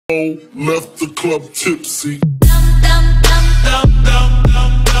Left the club tipsy.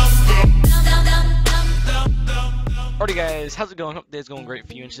 Alrighty guys, how's it going? Hope today's going great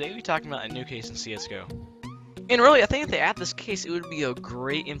for you, and today we'll be talking about a new case in CSGO. And really, I think if they add this case, it would be a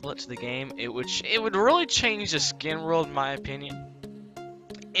great input to the game. It would really change the skin world, in my opinion.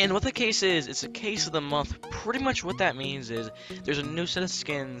 And what the case is, it's a case of the month. Pretty much what that means is there's a new set of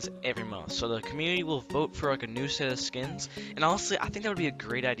skins every month. So the community will vote for like a new set of skins. And honestly, I think that would be a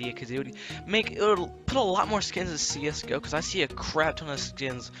great idea because it would put a lot more skins in CSGO. Because I see a crap ton of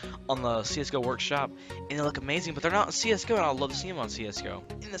skins on the CSGO workshop and they look amazing, but they're not in CSGO, and I'd love to see them on CSGO.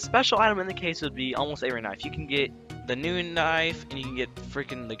 And the special item in the case would be almost every knife. You can get the new knife and you can get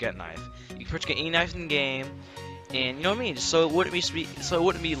freaking the gut knife. You can pretty much get any knife in the game. And you know what I mean? So it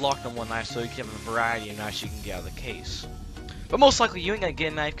wouldn't be locked on one knife, so you can have a variety of knives you can get out of the case. But most likely you ain't gonna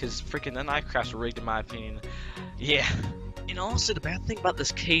get a knife because freaking the knife craft's rigged, in my opinion. Yeah. And also the bad thing about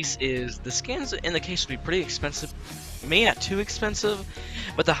this case is the skins in the case would be pretty expensive. Maybe not too expensive,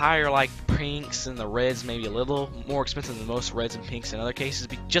 but the higher like pinks and the reds maybe a little more expensive than most reds and pinks in other cases,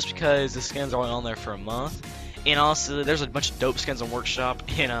 just because the skins are only on there for a month. And also there's a bunch of dope skins on Workshop,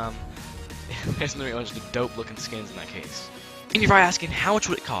 and there's no bunch of dope looking skins in that case. And you're probably asking, how much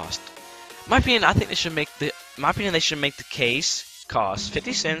would it cost? In my opinion, I think they should make the case cost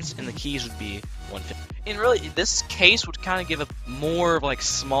 50 cents and the keys would be 150. And really, this case would kind of give a more of like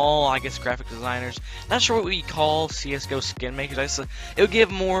small, I guess, graphic designers. Not sure what we call CSGO skin makers. It would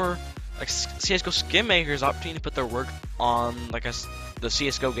give more like CSGO skin makers opportunity to put their work on like the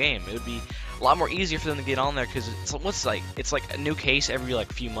CSGO game. It would be a lot more easier for them to get on there because it's like a new case every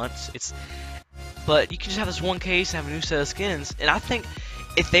like few months. But you can just have this one case and have a new set of skins. And I think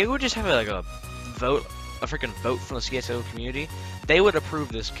if they would just have like a freaking vote from the CSGO community, they would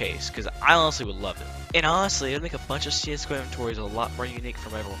approve this case because I honestly would love it. And honestly, it would make a bunch of CSGO inventories a lot more unique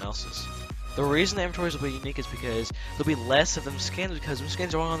from everyone else's. The reason the inventories will be unique is because there'll be less of them skins, because them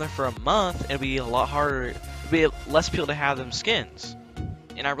skins are only on there for a month, and it'll be a lot harder, it'll be less people to have them skins.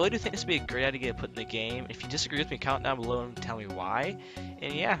 And I really do think this would be a great idea to get put in the game. If you disagree with me, comment down below and tell me why.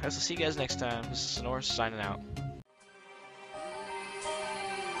 And yeah, I'll see you guys next time. This is Sonora signing out.